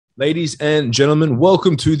Ladies and gentlemen,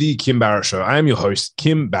 welcome to the Kim Barrett Show. I am your host,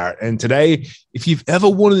 Kim Barrett. And today, if you've ever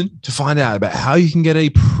wanted to find out about how you can get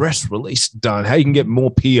a press release done, how you can get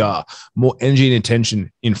more PR, more energy and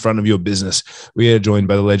attention in front of your business, we are joined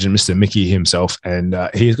by the legend, Mr. Mickie himself. And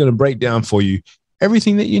he is going to break down for you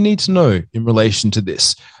everything that you need to know in relation to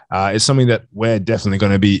this. It's something that we're definitely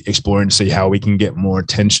going to be exploring to see how we can get more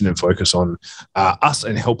attention and focus on us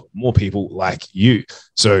and help more people like you.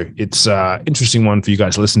 So it's an interesting one for you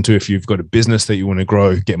guys to listen to if you've got a business that you want to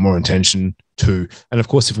grow, get more attention to. And of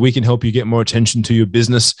course, if we can help you get more attention to your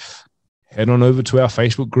business, head on over to our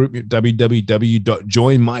Facebook group at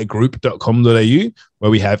www.joinmygroup.com.au,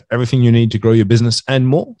 where we have everything you need to grow your business and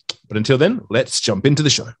more. But until then, let's jump into the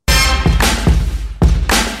show.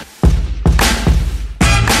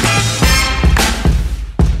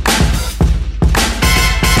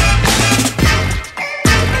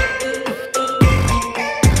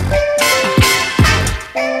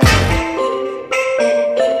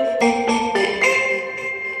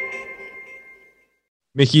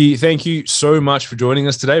 Mickie, thank you so much for joining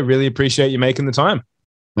us today. Really appreciate you making the time.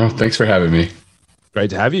 No, thanks for having me.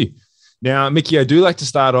 Great to have you. Now, Mickie, I do like to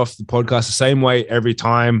start off the podcast the same way every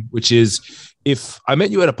time, which is if I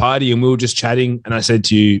met you at a party and we were just chatting and I said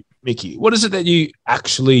to you, Mickie, what is it that you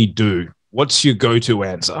actually do? What's your go-to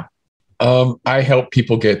answer? I help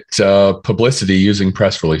people get publicity using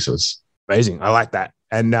press releases. Amazing. I like that.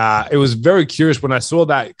 And it was very curious when I saw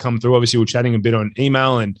that come through. Obviously, we're chatting a bit on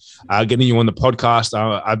email and getting you on the podcast.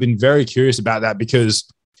 I've been very curious about that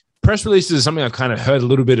because press releases is something I've kind of heard a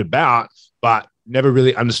little bit about, but never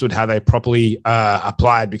really understood how they properly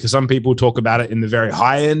applied, because some people talk about it in the very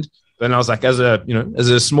high end. Then I was like, as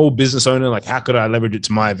a small business owner, like, how could I leverage it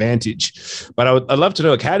to my advantage? But I'd love to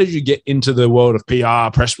know, like, how did you get into the world of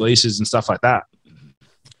PR, press releases and stuff like that?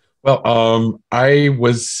 Well, I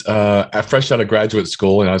was fresh out of graduate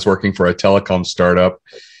school and I was working for a telecom startup.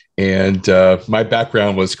 And my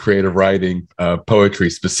background was creative writing,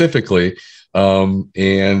 poetry specifically.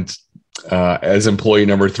 And as employee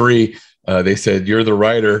number 3, they said, "You're the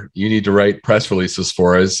writer. You need to write press releases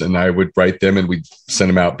for us." And I would write them and we'd send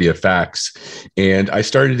them out via fax. And I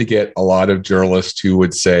started to get a lot of journalists who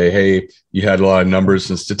would say, "Hey, you had a lot of numbers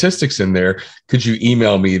and statistics in there. Could you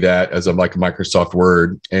email me that as like a Microsoft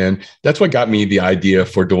Word?" And that's what got me the idea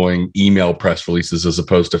for doing email press releases as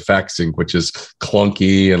opposed to faxing, which is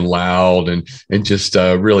clunky and loud and just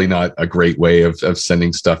really not a great way of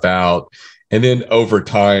sending stuff out. And then over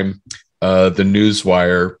time, the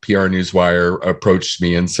Newswire, PR Newswire, approached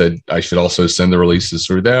me and said I should also send the releases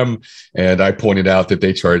through them. And I pointed out that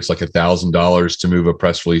they charge like $1,000 to move a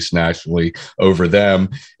press release nationally over them.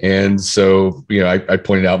 And so, I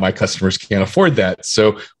pointed out my customers can't afford that.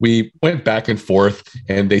 So we went back and forth,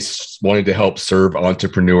 and they wanted to help serve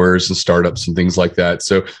entrepreneurs and startups and things like that.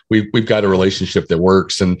 So we've got a relationship that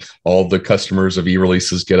works, and all the customers of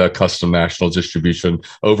e-releases get a custom national distribution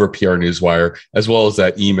over PR Newswire, as well as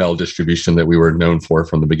that email distribution that we were known for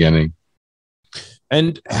from the beginning.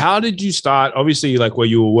 And how did you start? Obviously, like where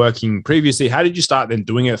you were working previously, how did you start then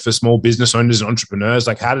doing it for small business owners and entrepreneurs?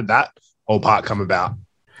 Like, how did that whole part come about?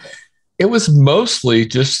 It was mostly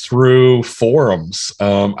just through forums.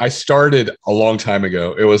 I started a long time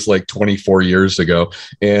ago. It was like 24 years ago.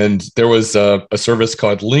 And there was a service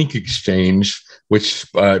called Link Exchange, which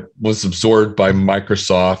was absorbed by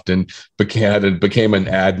Microsoft and became an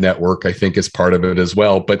ad network, I think, as part of it as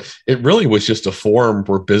well. But it really was just a forum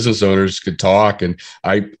where business owners could talk. And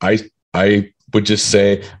I would just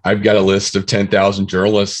say, I've got a list of 10,000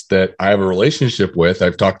 journalists that I have a relationship with.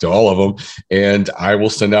 I've talked to all of them, and I will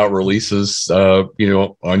send out releases,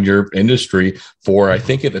 on your industry for, I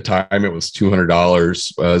think at the time it was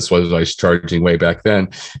 $200, as what I was charging way back then.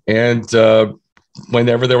 And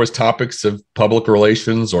whenever there was topics of public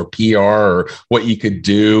relations or PR or what you could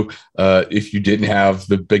do if you didn't have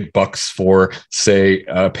the big bucks for, say,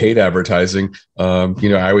 paid advertising,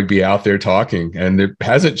 I would be out there talking. And it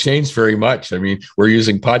hasn't changed very much. I mean, we're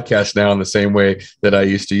using podcasts now in the same way that I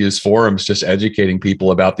used to use forums, just educating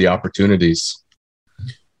people about the opportunities.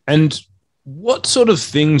 And what sort of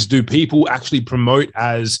things do people actually promote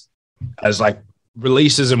as like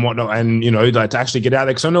releases and whatnot, and like to actually get out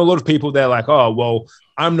there? Because I know a lot of people, they're like, "Oh, well,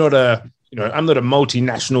 I'm not a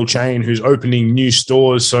multinational chain who's opening new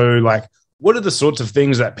stores." So like, what are the sorts of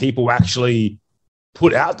things that people actually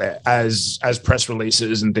put out there as press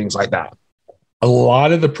releases and things like that? A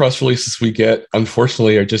lot of the press releases we get,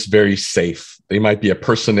 unfortunately, are just very safe. They might be a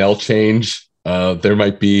personnel change. There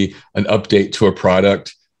might be an update to a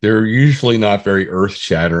product. They're usually not very earth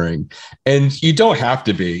shattering, and you don't have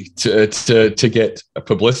to be to get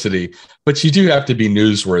publicity, but you do have to be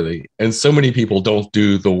newsworthy. And so many people don't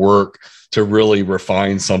do the work to really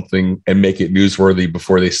refine something and make it newsworthy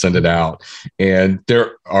before they send it out. And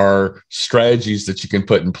there are strategies that you can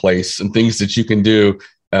put in place and things that you can do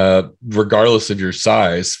regardless of your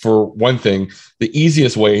size. For one thing, the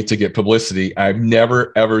easiest way to get publicity, I've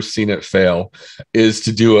never, ever seen it fail, is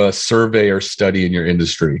to do a survey or study in your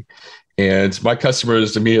industry. And my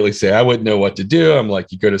customers immediately say, I wouldn't know what to do. I'm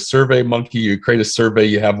like, you go to SurveyMonkey, you create a survey,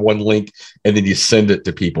 you have one link, and then you send it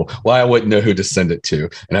to people. Well, I wouldn't know who to send it to.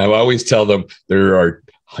 And I always tell them there are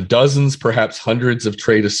dozens, perhaps hundreds of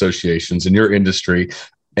trade associations in your industry.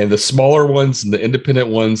 And the smaller ones and the independent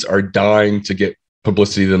ones are dying to get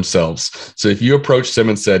publicity themselves. So if you approach them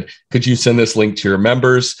and said, could you send this link to your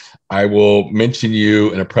members? I will mention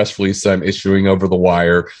you in a press release that I'm issuing over the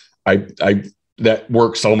wire. That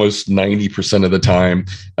works almost 90% of the time.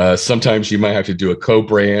 Sometimes you might have to do a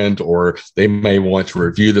co-brand, or they may want to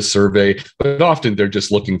review the survey, but often they're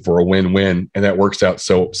just looking for a win-win, and that works out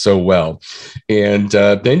so well. And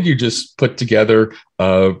then you just put together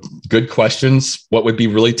good questions. What would be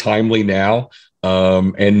really timely now?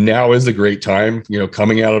 And now is a great time,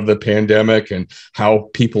 coming out of the pandemic and how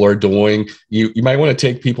people are doing. You might want to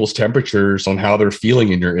take people's temperatures on how they're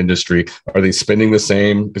feeling in your industry. Are they spending the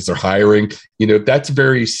same? Is there hiring? That's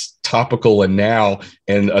very topical and now,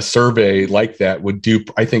 and a survey like that would do,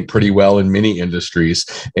 I think, pretty well in many industries.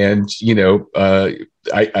 And,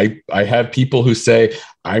 I have people who say,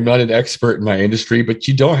 I'm not an expert in my industry, but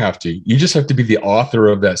you don't have to. You just have to be the author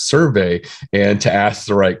of that survey and to ask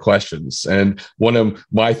the right questions. And one of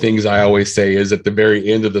my things I always say is at the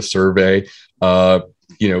very end of the survey,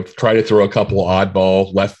 try to throw a couple of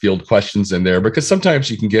oddball left field questions in there, because sometimes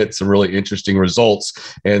you can get some really interesting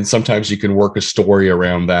results, and sometimes you can work a story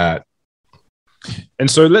around that. And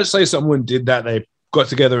so let's say someone did that. They got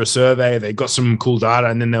together a survey, they got some cool data,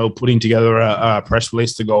 and then they were putting together a press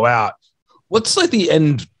release to go out. What's like the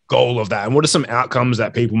end goal of that? And what are some outcomes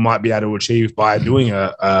that people might be able to achieve by doing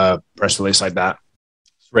a press release like that?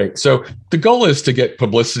 Right. So the goal is to get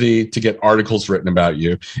publicity, to get articles written about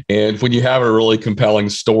you. And when you have a really compelling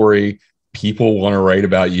story, people want to write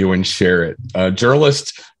about you and share it.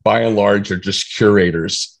 Journalists, by and large, are just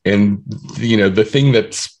curators. And, the thing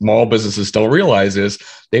that small businesses don't realize is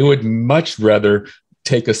they would much rather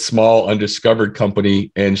take a small undiscovered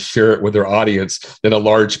company and share it with their audience than a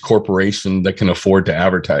large corporation that can afford to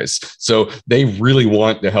advertise. So they really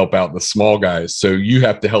want to help out the small guys. So you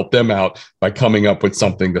have to help them out by coming up with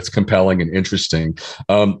something that's compelling and interesting.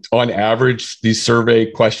 On average, these survey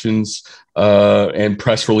questions and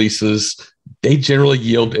press releases, they generally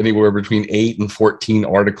yield anywhere between 8 and 14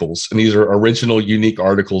 articles. And these are original, unique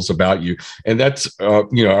articles about you. And that's,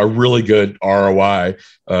 a really good ROI.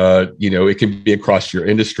 It can be across your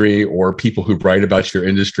industry or people who write about your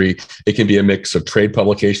industry. It can be a mix of trade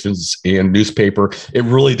publications and newspaper. It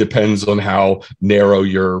really depends on how narrow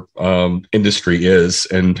your industry is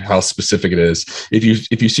and how specific it is. If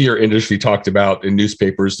you see your industry talked about in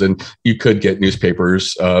newspapers, then you could get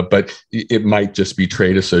newspapers, but it might just be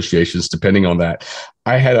trade associations, depending on that.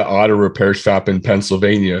 I had an auto repair shop in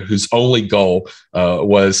Pennsylvania whose only goal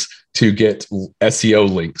was to get SEO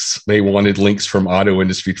links. They wanted links from auto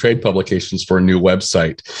industry trade publications for a new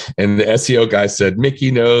website. And the SEO guy said, Mickie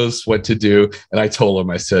knows what to do. And I told him,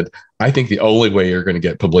 I said, I think the only way you're going to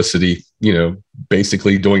get publicity,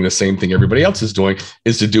 basically doing the same thing everybody else is doing,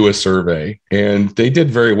 is to do a survey. And they did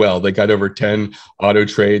very well. They got over 10 auto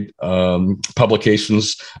trade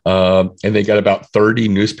publications, and they got about 30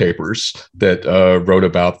 newspapers that wrote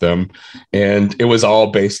about them. And it was all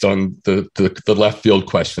based on the left field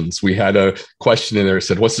questions. We had a question in there that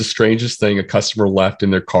said, what's the strangest thing a customer left in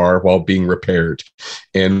their car while being repaired?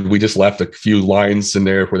 And we just left a few lines in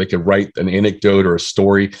there where they could write an anecdote or a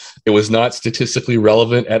story. It was not statistically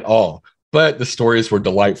relevant at all, but the stories were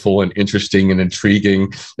delightful and interesting and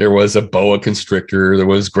intriguing. There was a boa constrictor. There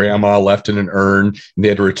was grandma left in an urn, and they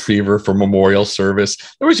had a retriever for memorial service.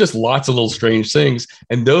 There was just lots of little strange things.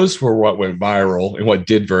 And those were what went viral and what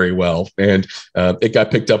did very well. And it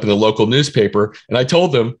got picked up in the local newspaper. And I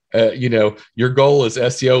told them, your goal is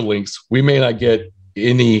SEO links. We may not get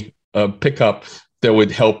any pickup that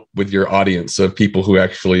would help with your audience of people who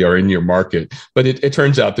actually are in your market. But it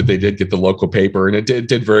turns out that they did get the local paper, and it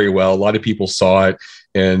did very well. A lot of people saw it,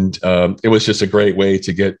 and it was just a great way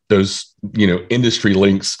to get those, industry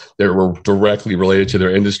links that were directly related to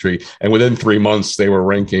their industry. And within 3 months, they were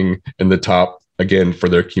ranking in the top again for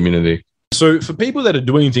their community. So for people that are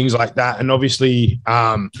doing things like that, and obviously,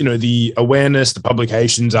 the awareness, the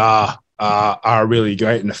publications are are really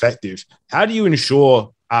great and effective. How do you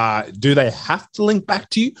ensure, do they have to link back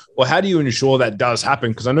to you, or how do you ensure that does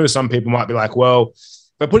happen? Because I know some people might be like, well,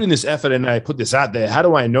 if I put in this effort and I put this out there, how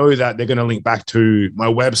do I know that they're going to link back to my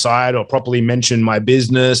website or properly mention my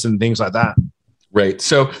business and things like that? Right.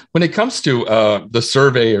 So when it comes to the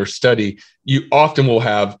survey or study, you often will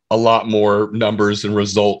have a lot more numbers and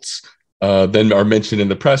results than are mentioned in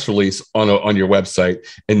the press release on your website,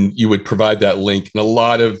 and you would provide that link. And a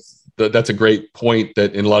lot of that's a great point,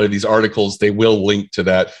 that in a lot of these articles, they will link to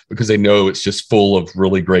that because they know it's just full of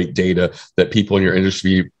really great data that people in your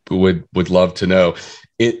industry would love to know.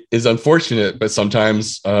 It is unfortunate, but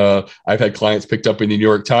sometimes I've had clients picked up in the New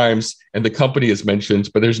York Times and the company is mentioned,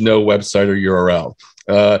 but there's no website or URL.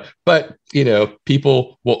 But,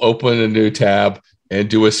 people will open a new tab and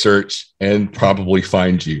do a search and probably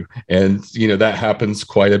find you. And, that happens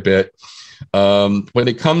quite a bit. When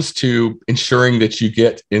it comes to ensuring that you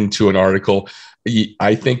get into an article,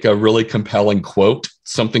 I think a really compelling quote,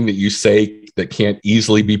 something that you say that can't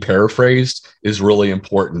easily be paraphrased, is really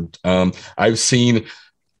important. I've seen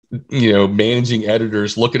managing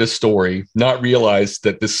editors look at a story, not realize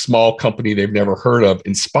that this small company they've never heard of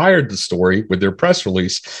inspired the story with their press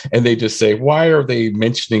release. And they just say, why are they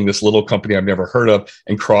mentioning this little company I've never heard of,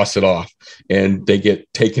 and cross it off. And they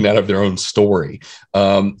get taken out of their own story.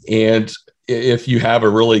 And if you have a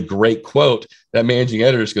really great quote, that managing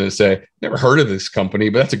editor is going to say, never heard of this company,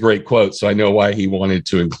 but that's a great quote. So I know why he wanted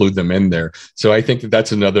to include them in there. So I think that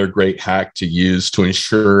that's another great hack to use to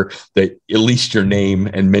ensure that at least your name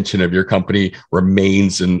and mention of your company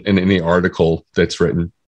remains in any article that's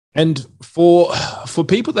written. And for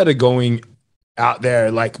people that are going out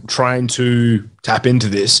there, like trying to tap into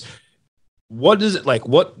this, what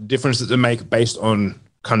difference does it make based on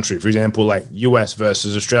country? For example, like US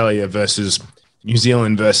versus Australia versus New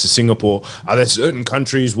Zealand versus Singapore. Are there certain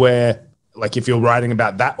countries where, like, if you're writing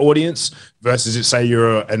about that audience versus, say,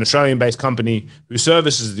 you're an Australian-based company who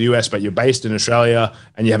services the US, but you're based in Australia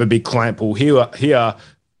and you have a big client pool here,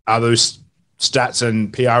 are those stats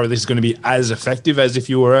and PR releases going to be as effective as if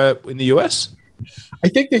you were in the US? I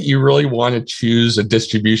think that you really want to choose a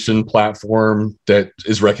distribution platform that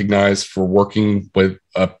is recognized for working with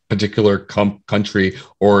a particular country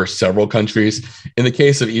or several countries. In the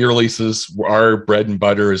case of e-releases, our bread and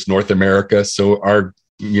butter is North America. So our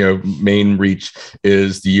main reach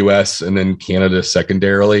is the US and then Canada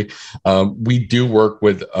secondarily. We do work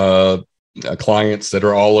with clients that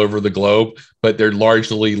are all over the globe, but they're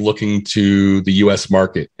largely looking to the US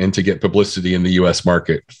market and to get publicity in the US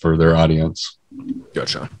market for their audience.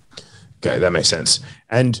 Gotcha. Okay, that makes sense.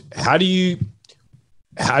 And how do you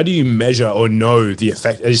measure or know the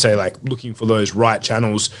effect, as you say, like looking for those right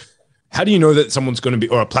channels? How do you know that someone's going to be,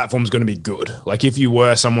 or a platform's going to be good? Like if you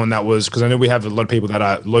were someone that was, because I know we have a lot of people that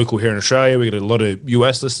are local here in Australia, we get a lot of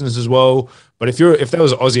US listeners as well. But if there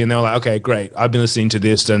was Aussie and they're like, okay, great, I've been listening to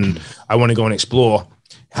this and I want to go and explore,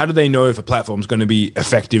 how do they know if a platform's going to be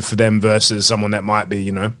effective for them versus someone that might be,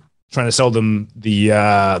 trying to sell them the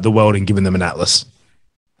world and giving them an atlas?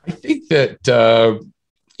 I think that,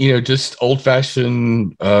 just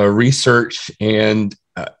old-fashioned research and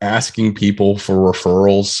asking people for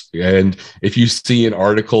referrals. And if you see an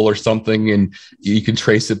article or something and you can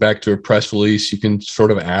trace it back to a press release, you can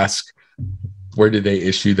sort of ask, where did they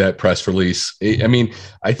issue that press release? I mean,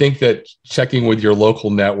 I think that checking with your local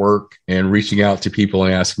network and reaching out to people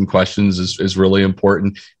and asking questions is really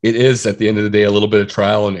important. It is, at the end of the day, a little bit of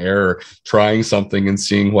trial and error, trying something and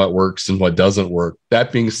seeing what works and what doesn't work.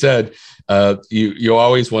 That being said, you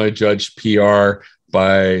always want to judge PR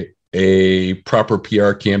by a proper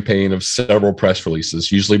PR campaign of several press releases.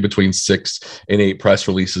 Usually between 6 and 8 press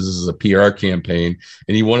releases is a PR campaign.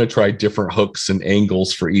 And you want to try different hooks and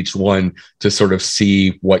angles for each one to sort of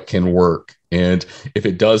see what can work. And if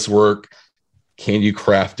it does work, can you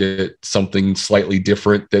craft it something slightly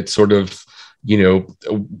different that sort of,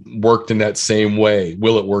 worked in that same way?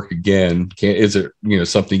 Will it work again? Is it,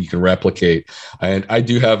 something you can replicate? And I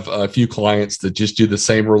do have a few clients that just do the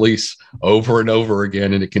same release over and over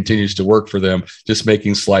again, and it continues to work for them, just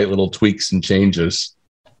making slight little tweaks and changes.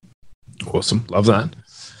 Awesome. Love that.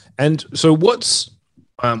 And so what's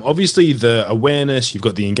obviously the awareness, you've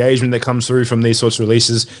got the engagement that comes through from these sorts of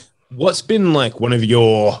releases. What's been like one of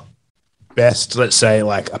your best, let's say,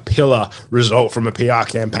 like a pillar result from a PR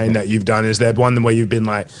campaign that you've done? Is there one where you've been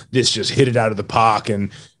like, this just hit it out of the park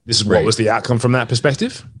and this is what was the outcome from that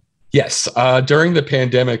perspective? Yes. During the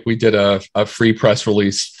pandemic, we did a free press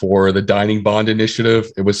release for the Dining Bond Initiative.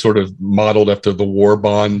 It was sort of modeled after the War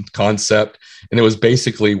Bond concept. And it was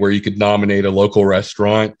basically where you could nominate a local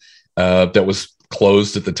restaurant that was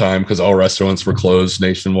closed at the time because all restaurants were closed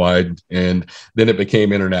nationwide. And then it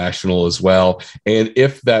became international as well. And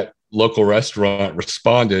if that local restaurant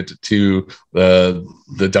responded to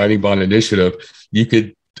the Dining Bond initiative, you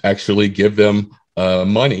could actually give them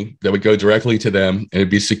money that would go directly to them, and it'd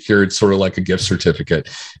be secured sort of like a gift certificate.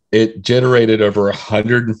 It generated over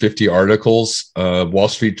 150 articles, Wall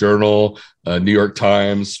Street Journal, New York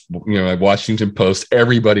Times, Washington Post.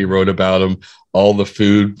 Everybody wrote about them. All the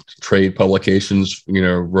food trade publications,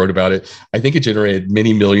 wrote about it. I think it generated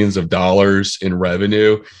many millions of dollars in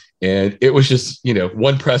revenue. And it was just,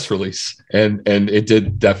 one press release, and it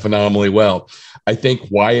did that phenomenally well. I think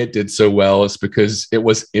why it did so well is because it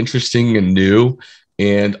was interesting and new.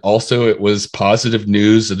 And also it was positive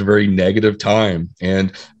news at a very negative time.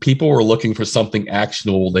 And people were looking for something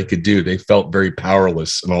actionable they could do. They felt very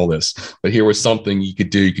powerless in all this. But here was something you could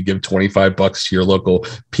do. You could give $25 to your local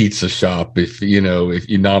pizza shop if you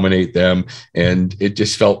nominate them. And it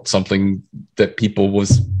just felt something that people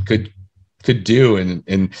could do.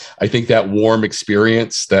 And I think that warm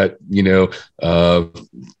experience, that,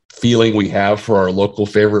 feeling we have for our local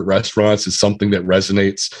favorite restaurants is something that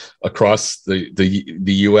resonates across the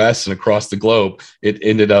US and across the globe. It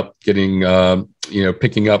ended up getting,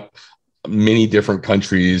 picking up many different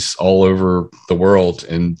countries all over the world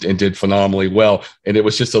and did phenomenally well. And it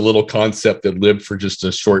was just a little concept that lived for just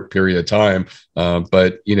a short period of time.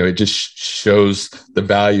 But, it just shows the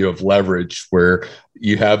value of leverage, where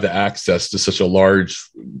you have the access to such a large,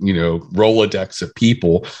 Rolodex of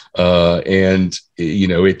people. And,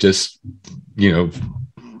 it just,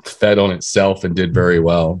 fed on itself and did very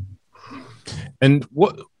well. And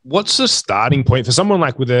what's the starting point for someone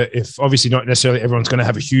like if obviously not necessarily everyone's going to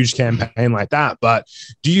have a huge campaign like that, but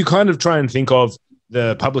do you kind of try and think of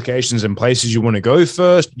the publications and places you want to go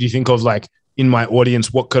first? Do you think of, like, in my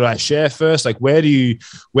audience, what could I share first? Like, where do you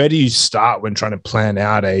start when trying to plan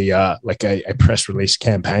out a press release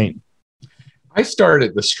campaign? I start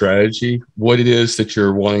at the strategy, what it is that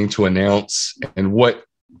you're wanting to announce, and what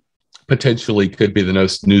potentially could be the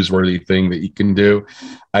most newsworthy thing that you can do.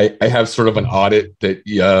 I have sort of an audit that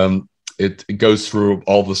it goes through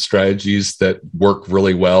all the strategies that work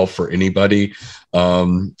really well for anybody.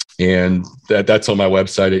 And that's on my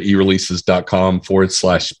website at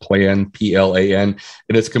ereleases.com/plan, PLAN.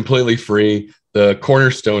 And it's completely free. The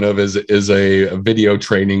cornerstone of it is a video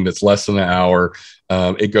training that's less than an hour.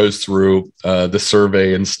 It goes through the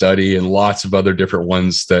survey and study and lots of other different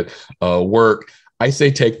ones that work. I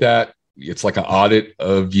say take that. It's like an audit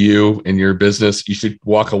of you and your business. You should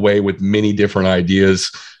walk away with many different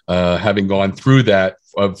ideas, having gone through that,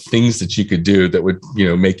 of things that you could do that would,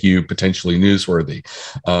 make you potentially newsworthy.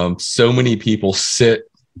 So many people sit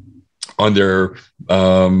on their,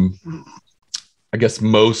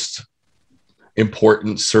 most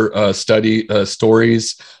important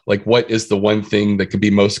stories, like what is the one thing that could be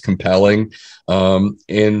most compelling.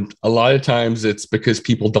 And a lot of times it's because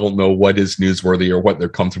people don't know what is newsworthy or what they're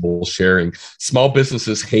comfortable sharing. Small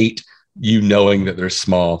businesses hate you knowing that they're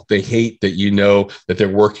small. They hate that that they're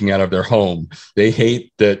working out of their home. They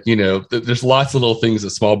hate that, there's lots of little things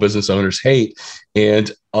that small business owners hate.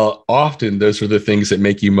 And often those are the things that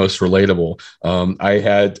make you most relatable. I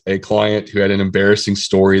had a client who had an embarrassing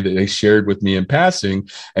story that they shared with me in passing,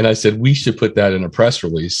 and I said, we should put that in a press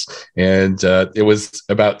release. And it was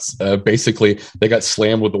about basically they got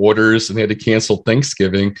slammed with orders and they had to cancel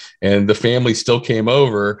Thanksgiving, and the family still came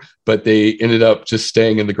over, but they ended up just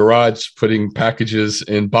staying in the garage, putting packages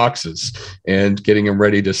in boxes and getting them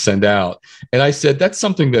ready to send out. And I said, that's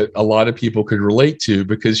something that a lot of people could relate to,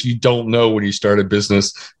 because you don't know when you start a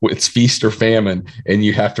business, it's feast or famine, and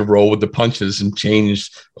you have to roll with the punches and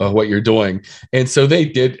change what you're doing. And so they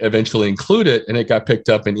did eventually include it, and it got picked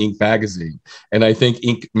up in Inc. magazine. And I think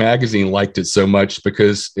Inc. magazine liked it so much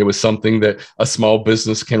because it was something that a small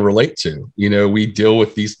business can relate to. We deal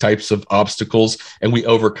with these types of obstacles and we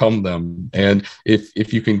overcome them. And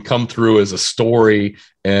if you can come through as a story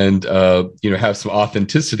and have some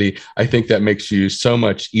authenticity, I think that makes you so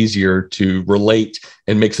much easier to relate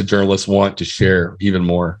and makes a journalist want to share even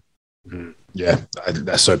more. Yeah,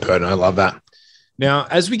 that's so pertinent. I love that. Now,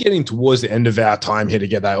 as we're getting towards the end of our time here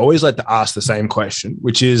together, I always like to ask the same question,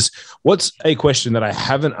 which is, what's a question that I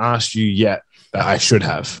haven't asked you yet that I should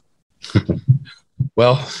have?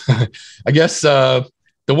 Well, I guess the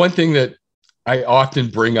one thing that I often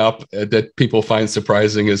bring up that people find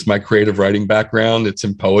surprising is my creative writing background. It's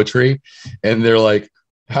in poetry. And they're like,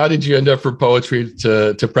 how did you end up from poetry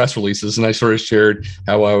to press releases? And I sort of shared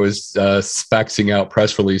how I was faxing out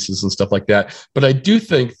press releases and stuff like that. But I do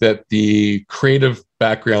think that the creative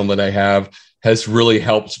background that I have has really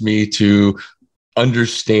helped me to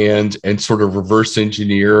understand and sort of reverse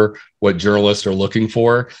engineer what journalists are looking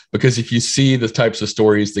for. Because if you see the types of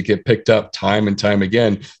stories that get picked up time and time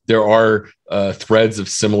again, there are threads of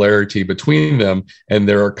similarity between them, and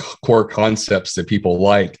there are core concepts that people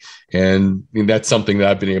like. And that's something that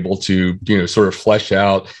I've been able to, sort of flesh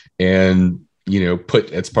out and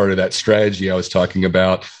put as part of that strategy I was talking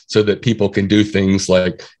about, so that people can do things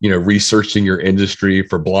like, researching your industry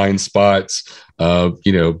for blind spots,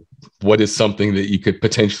 what is something that you could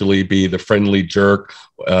potentially be the friendly jerk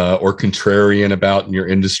or contrarian about in your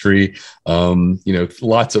industry?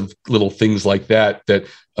 Lots of little things like that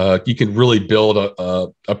you can really build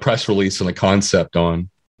a press release and a concept on.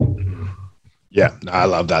 Yeah, I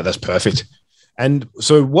love that. That's perfect. And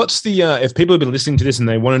so what's the, if people have been listening to this and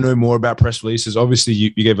they want to know more about press releases, obviously you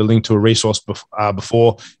gave a link to a resource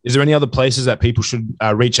before. Is there any other places that people should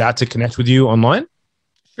reach out to connect with you online?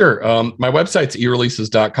 Sure. My website's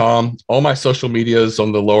ereleases.com. All my social media is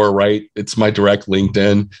on the lower right. It's my direct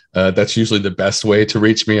LinkedIn. That's usually the best way to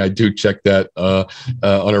reach me. I do check that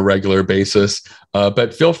on a regular basis.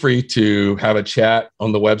 But feel free to have a chat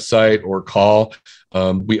on the website or call.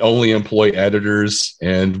 We only employ editors,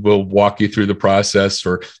 and we'll walk you through the process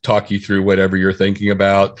or talk you through whatever you're thinking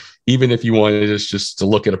about. Even if you wanted us just to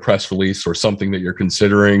look at a press release or something that you're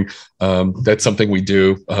considering, that's something we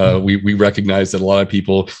do. We recognize that a lot of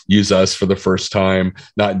people use us for the first time,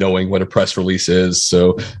 not knowing what a press release is.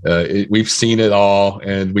 So we've seen it all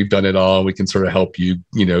and we've done it all. We can sort of help you,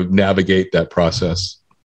 navigate that process.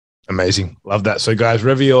 Amazing. Love that. So guys,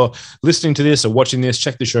 wherever you're listening to this or watching this,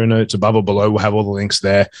 check the show notes above or below. We'll have all the links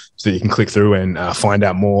there so that you can click through and find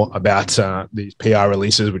out more about these PR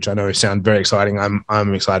releases, which I know sound very exciting.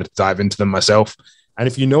 I'm excited to dive into them myself. And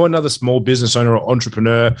if you know another small business owner or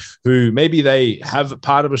entrepreneur who maybe they have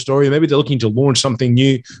part of a story, maybe they're looking to launch something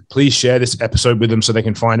new, please share this episode with them so they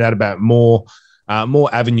can find out about more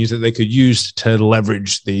avenues that they could use to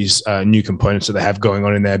leverage these new components that they have going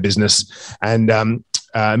on in their business. And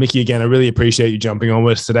Mickie, again, I really appreciate you jumping on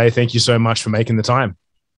with us today. Thank you so much for making the time.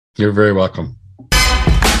 You're very welcome.